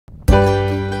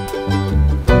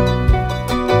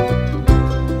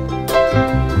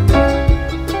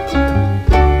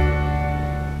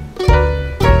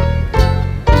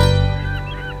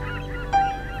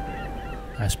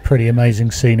Pretty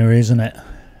amazing scenery, isn't it?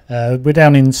 We're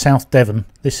down in South Devon.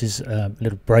 This is a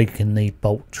little break in the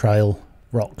Bolt Trail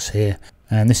rocks here,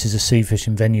 and this is a sea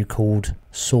fishing venue called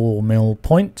Sawmill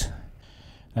Point.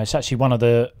 It's actually one of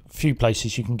the few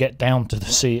places you can get down to the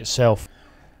sea itself.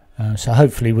 So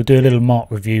hopefully we'll do a little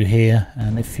mark review here,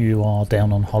 and if you are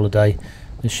down on holiday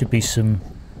there should be some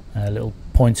little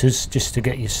pointers just to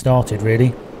get you started.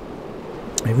 Really,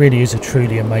 it really is a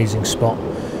truly amazing spot.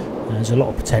 There's a lot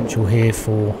of potential here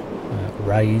for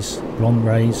rays, blonde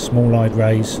rays, small-eyed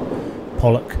rays,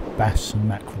 pollock, bass and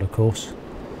mackerel of course.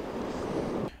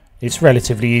 It's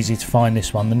relatively easy to find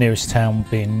this one, the nearest town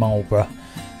being Marlborough,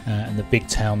 and the big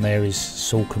town there is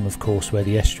Salcombe of course, where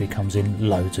the estuary comes in.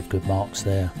 Loads of good marks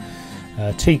there.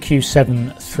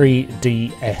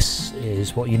 TQ73DS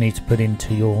is what you need to put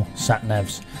into your sat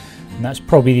navs, and that's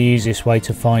probably the easiest way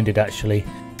to find it actually,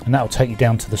 and that will take you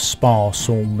down to the spa,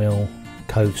 Sawmill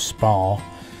Cove Spa,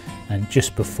 and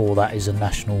just before that is a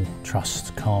National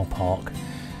Trust car park.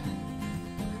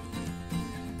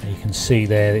 You can see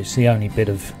there it's the only bit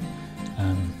of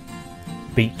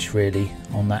beach really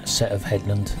on that set of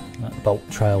headland, that Bolt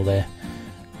Trail there.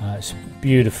 It's a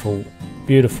beautiful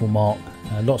mark,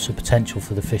 lots of potential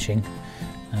for the fishing.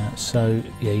 So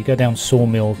yeah, you go down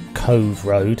Sawmill Cove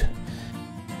Road,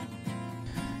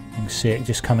 you can see it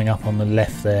just coming up on the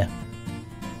left there.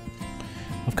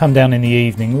 I've come down in the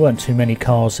evening, there weren't too many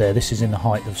cars there. This is in the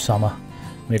height of summer,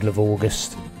 middle of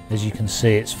August. As you can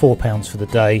see it's £4 for the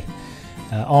day.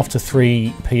 After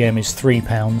 3 PM is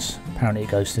 £3. Apparently it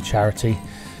goes to charity,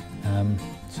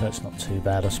 so it's not too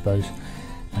bad I suppose.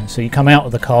 So you come out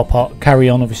of the car park, carry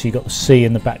on, obviously you've got the sea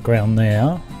in the background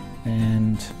there,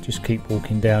 and just keep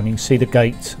walking down. You can see the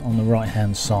gate on the right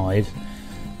hand side,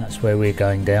 that's where we're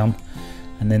going down,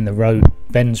 and then the road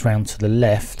bends round to the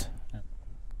left,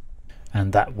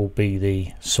 and that will be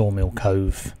the Sawmill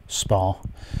Cove Spa.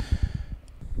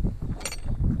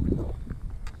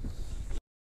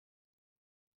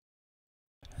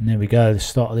 And there we go, the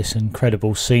start of this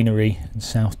incredible scenery in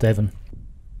South Devon.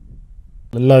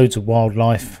 Loads of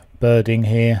wildlife, birding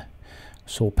here.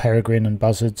 Saw peregrine and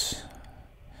buzzards.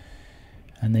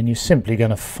 And then you're simply going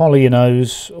to follow your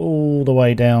nose all the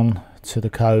way down to the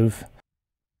cove.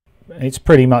 It's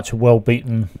pretty much a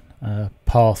well-beaten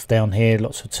path down here,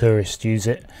 lots of tourists use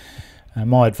it.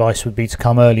 My advice would be to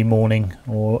come early morning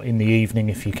or in the evening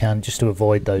if you can, just to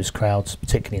avoid those crowds,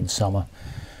 particularly in summer.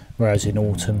 Whereas in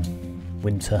autumn,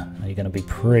 winter, you're going to be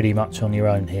pretty much on your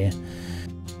own here.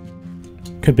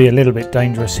 Could be a little bit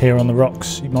dangerous here on the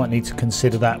rocks, you might need to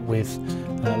consider that with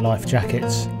life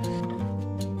jackets.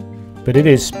 But it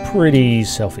is pretty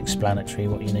self-explanatory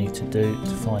what you need to do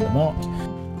to find the mark.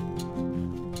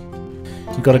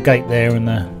 You've got a gate there and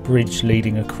the bridge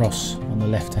leading across on the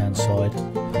left hand side.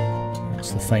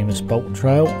 That's the famous Bolt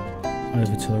Trail.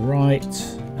 Over to the right,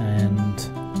 and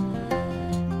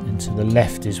to the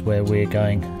left is where we're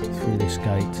going through this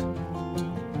gate.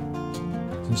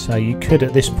 So you could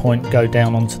at this point go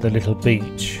down onto the little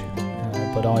beach,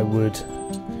 but I would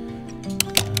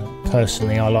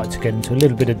personally, I like to get into a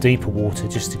little bit of deeper water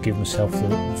just to give myself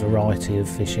a variety of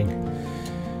fishing.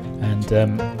 And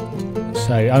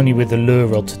so only with the lure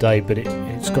rod today, but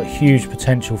it's got huge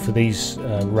potential for these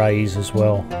rays as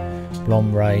well,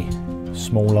 blonde ray,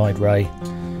 small-eyed ray.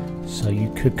 So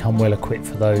you could come well equipped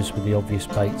for those with the obvious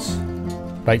baits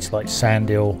like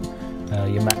sand eel,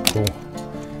 your mackerel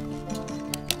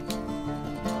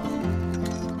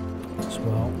as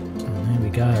well. And there we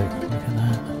go, look at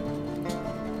that.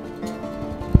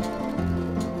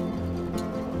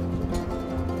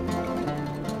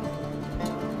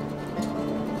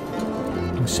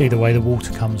 You can see the way the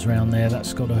water comes around there,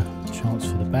 that's got a chance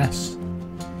for the bass.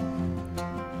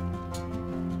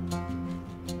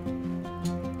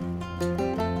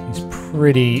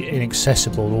 Pretty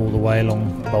inaccessible all the way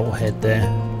along Bolt Head there.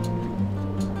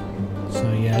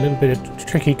 So yeah, a little bit of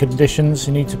tricky conditions.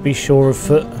 You need to be sure of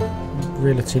foot,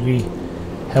 relatively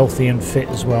healthy and fit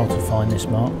as well to find this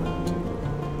mark.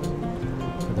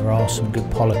 But there are some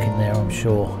good pollock in there, I'm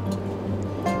sure.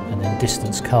 And then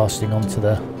distance casting onto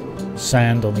the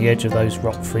sand on the edge of those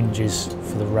rock fringes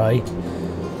for the ray.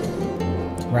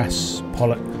 Wrasse,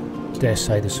 pollock, dare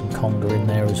say there's some conger in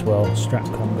there as well, strap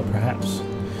conger perhaps.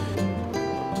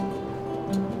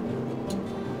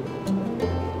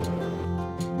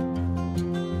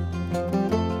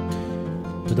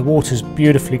 But the water's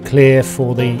beautifully clear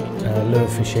for the lure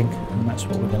fishing, and that's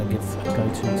what we're going to go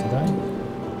to today.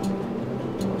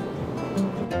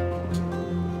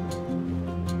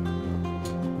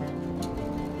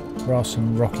 There are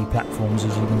some rocky platforms,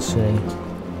 as you can see.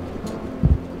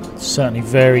 It's certainly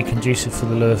very conducive for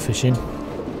the lure fishing.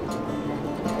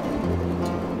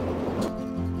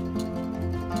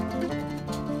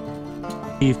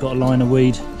 You've got a line of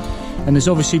weed, and there's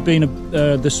obviously been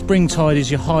the spring tide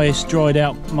is your highest dried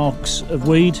out marks of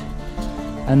weed,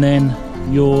 and then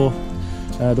your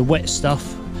the wet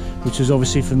stuff, which is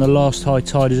obviously from the last high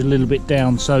tide, is a little bit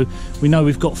down, so we know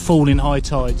we've got falling high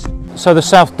tides. So the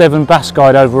South Devon Bass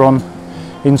Guide over on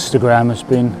Instagram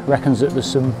reckons that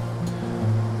there's some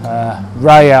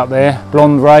ray out there,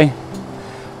 blonde ray,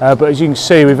 but as you can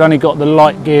see we've only got the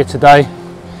light gear today,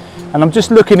 and I'm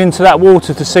just looking into that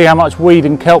water to see how much weed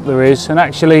and kelp there is, and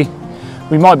actually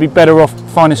we might be better off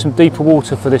finding some deeper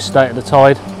water for this state of the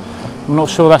tide. I'm not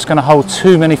sure that's going to hold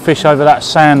too many fish over that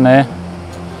sand there,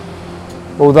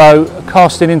 although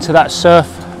casting into that surf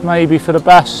maybe for the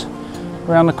bass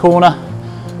around the corner.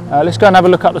 Let's go and have a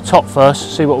look up the top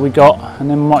first, see what we got, and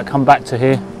then we might come back to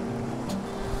here.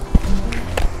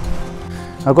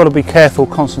 I've got to be careful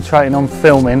concentrating on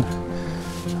filming,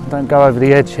 don't go over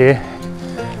the edge here.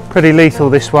 Pretty lethal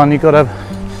this one. You've got to,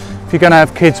 if you're going to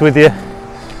have kids with you,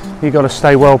 you've got to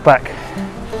stay well back.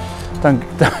 Don't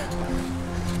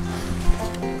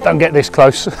get this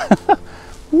close.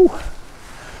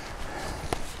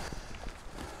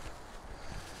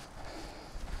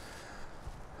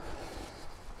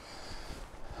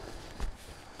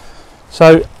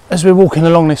 So as we're walking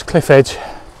along this cliff edge,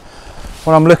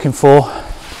 what I'm looking for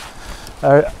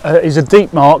is a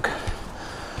deep mark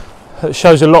that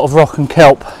shows a lot of rock and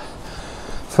kelp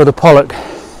for the pollock.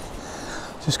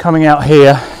 Just coming out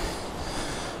here.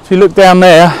 If you look down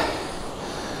there,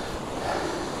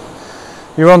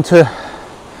 you're onto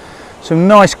some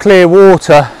nice clear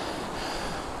water,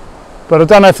 but I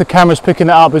don't know if the camera's picking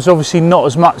it up. There's obviously not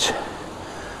as much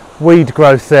weed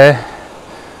growth there.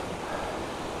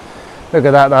 Look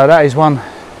at that though, that is one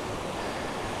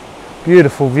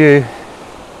beautiful view.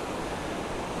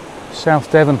 South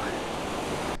Devon.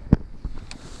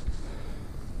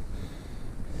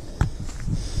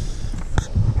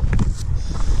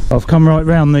 I've come right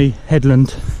round the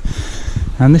headland,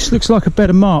 and this looks like a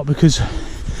better mark because,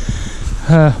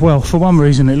 well, for one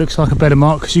reason it looks like a better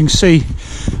mark because you can see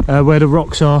where the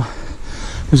rocks are.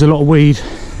 There's a lot of weed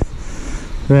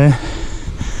there.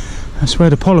 That's where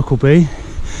the pollock will be.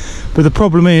 But the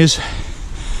problem is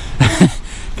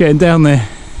getting down there.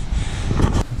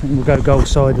 I think we'll go gold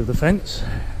side of the fence.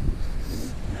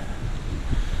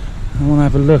 I want to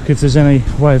have a look if there's any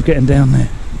way of getting down there.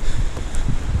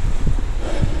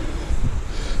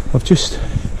 I've just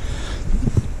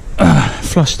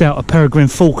flushed out a peregrine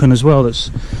falcon as well that's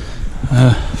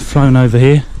flown over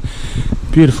here.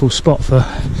 Beautiful spot for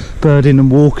birding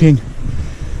and walking.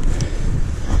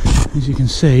 As you can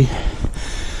see,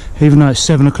 even though it's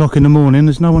 7 o'clock in the morning,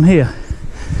 there's no one here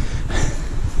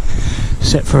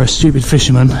except for a stupid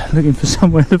fisherman looking for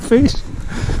somewhere to fish.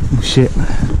 Oh shit.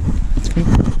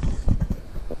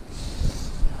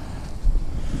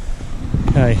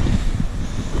 Okay.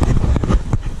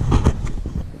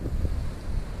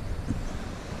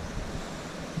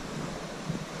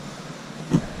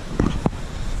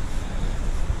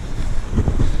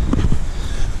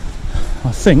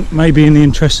 I think maybe in the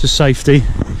interest of safety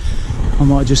I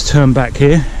might just turn back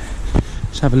here.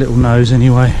 Let's have a little nose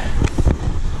anyway.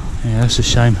 Yeah, that's a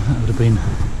shame. That would have been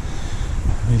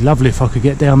lovely if I could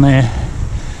get down there.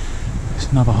 It's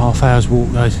another half hour's walk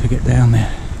though to get down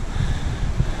there.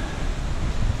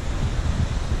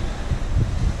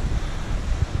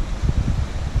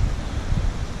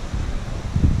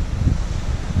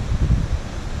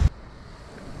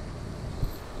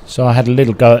 So I had a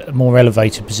little go at a more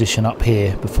elevated position up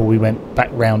here before we went back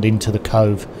round into the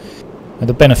cove. And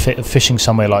the benefit of fishing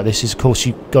somewhere like this is, of course,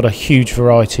 you've got a huge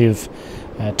variety of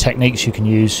techniques you can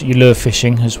use. You lure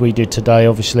fishing, as we did today,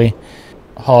 obviously.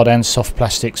 Hard and soft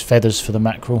plastics, feathers for the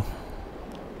mackerel.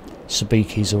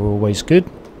 Sabikis are always good.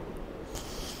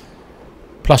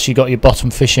 Plus you got your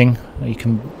bottom fishing. You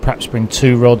can perhaps bring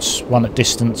 2 rods, one at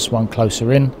distance, one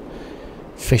closer in.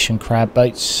 Fish and crab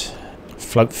baits.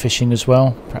 Float fishing as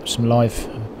well, perhaps some live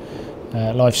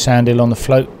sandeel on the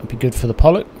float would be good for the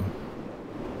pollock.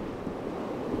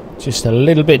 Just a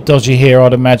little bit dodgy here,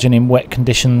 I'd imagine, in wet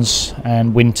conditions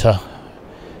and winter,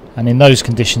 and in those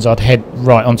conditions I'd head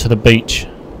right onto the beach.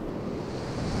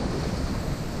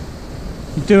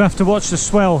 You do have to watch the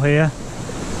swell here.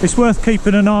 It's worth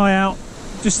keeping an eye out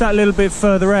just that little bit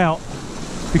further out,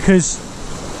 because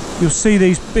you'll see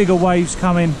these bigger waves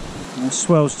coming. The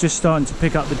swell's just starting to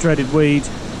pick up the dreaded weed.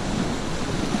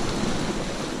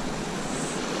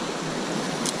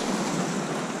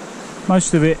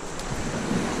 Most of it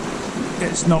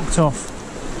gets knocked off.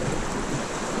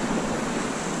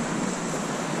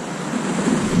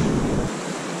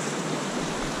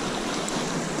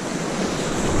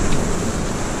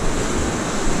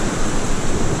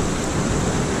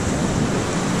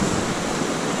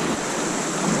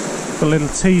 Got a little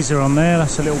teaser on there,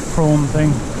 that's a little prawn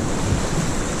thing.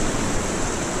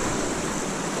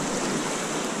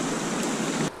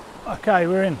 Okay,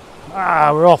 we're in.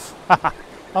 Ah, we're off.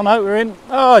 Oh no, we're in.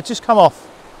 Oh, it just come off.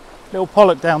 Little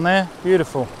pollock down there,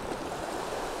 beautiful.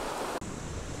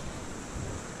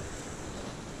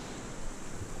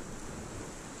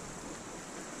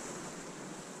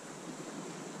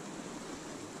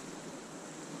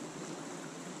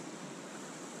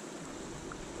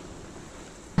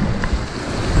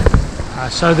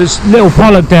 So there's little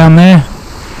pollock down there,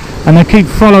 and they keep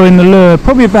following the lure,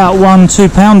 probably about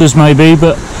 1-2 pounders maybe,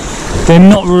 but they're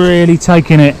not really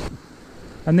taking it.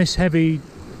 And this heavy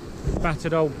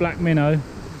battered old black minnow,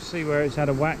 you see where it's had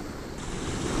a whack,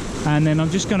 and then I'm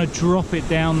just going to drop it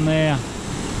down there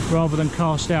rather than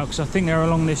cast out, because I think they're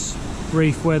along this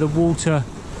reef where the water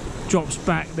drops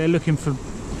back. They're looking for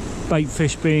bait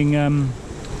fish being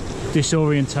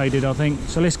disorientated, I think.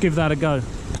 So let's give that a go.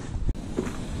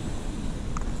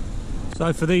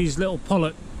 So for these little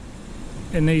pollock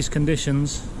in these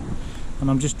conditions, and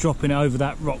I'm just dropping it over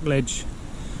that rock ledge,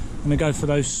 I'm going to go for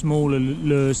those smaller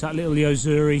lures, that little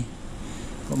Yozuri,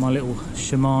 got my little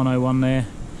Shimano one there,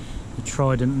 the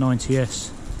Trident 90S,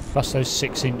 plus those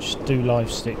 6-inch Dolive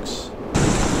sticks.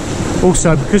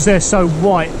 Also, because they're so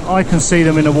white, I can see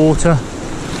them in the water.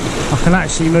 I can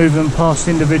actually move them past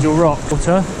individual rock.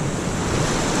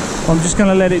 I'm just going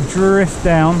to let it drift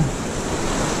down,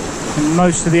 and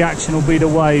most of the action will be the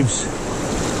waves.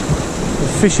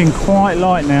 They're fishing quite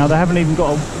light now, they haven't even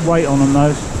got a weight on them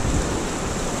though.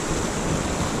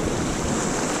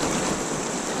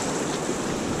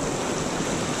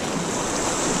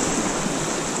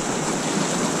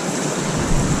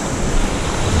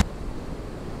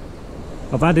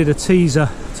 I've added a teaser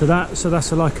to that, so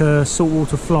that's like a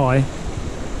saltwater fly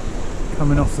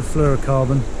coming off the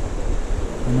fluorocarbon,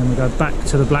 and then we go back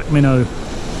to the black minnow,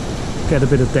 get a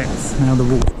bit of depth. Now the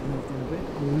water.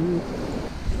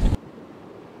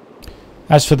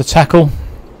 As for the tackle,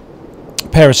 a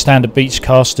pair of standard beach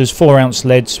casters, 4-ounce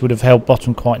leads would have held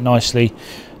bottom quite nicely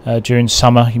during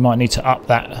summer. You might need to up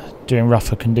that during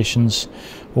rougher conditions.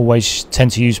 Always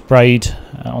tend to use braid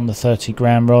on the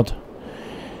 30-gram rod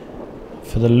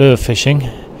for the lure fishing.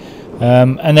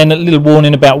 And then a little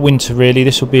warning about winter really.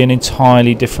 This will be an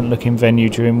entirely different looking venue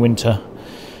during winter.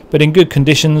 But in good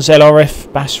conditions,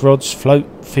 LRF, bass rods,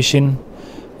 float fishing,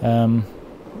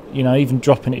 you know, even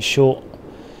dropping it short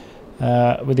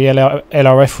with the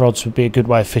LRF rods would be a good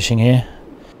way of fishing here.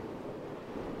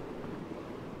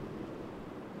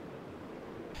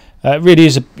 It really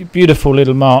is a beautiful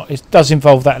little mark. It does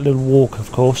involve that little walk, of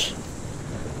course.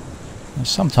 And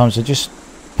sometimes I just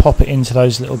pop it into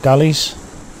those little gullies.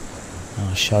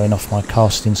 Oh, showing off my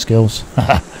casting skills.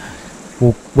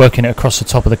 Working it across the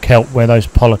top of the kelp where those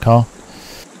pollock are.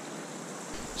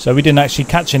 So we didn't actually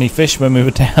catch any fish when we were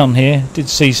down here. Did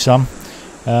see some.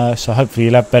 So hopefully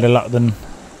you'll have better luck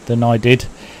than I did.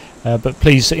 But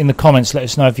please, in the comments, let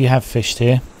us know if you have fished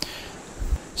here.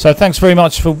 So thanks very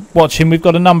much for watching. We've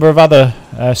got a number of other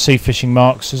sea fishing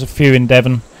marks. There's a few in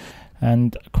Devon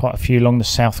and quite a few along the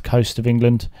south coast of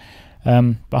England.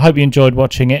 But I hope you enjoyed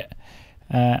watching it.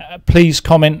 Please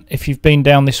comment if you've been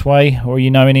down this way, or you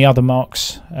know any other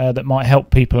marks that might help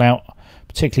people out,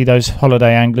 particularly those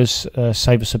holiday anglers.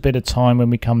 Save us a bit of time when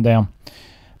we come down.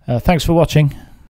 Thanks for watching.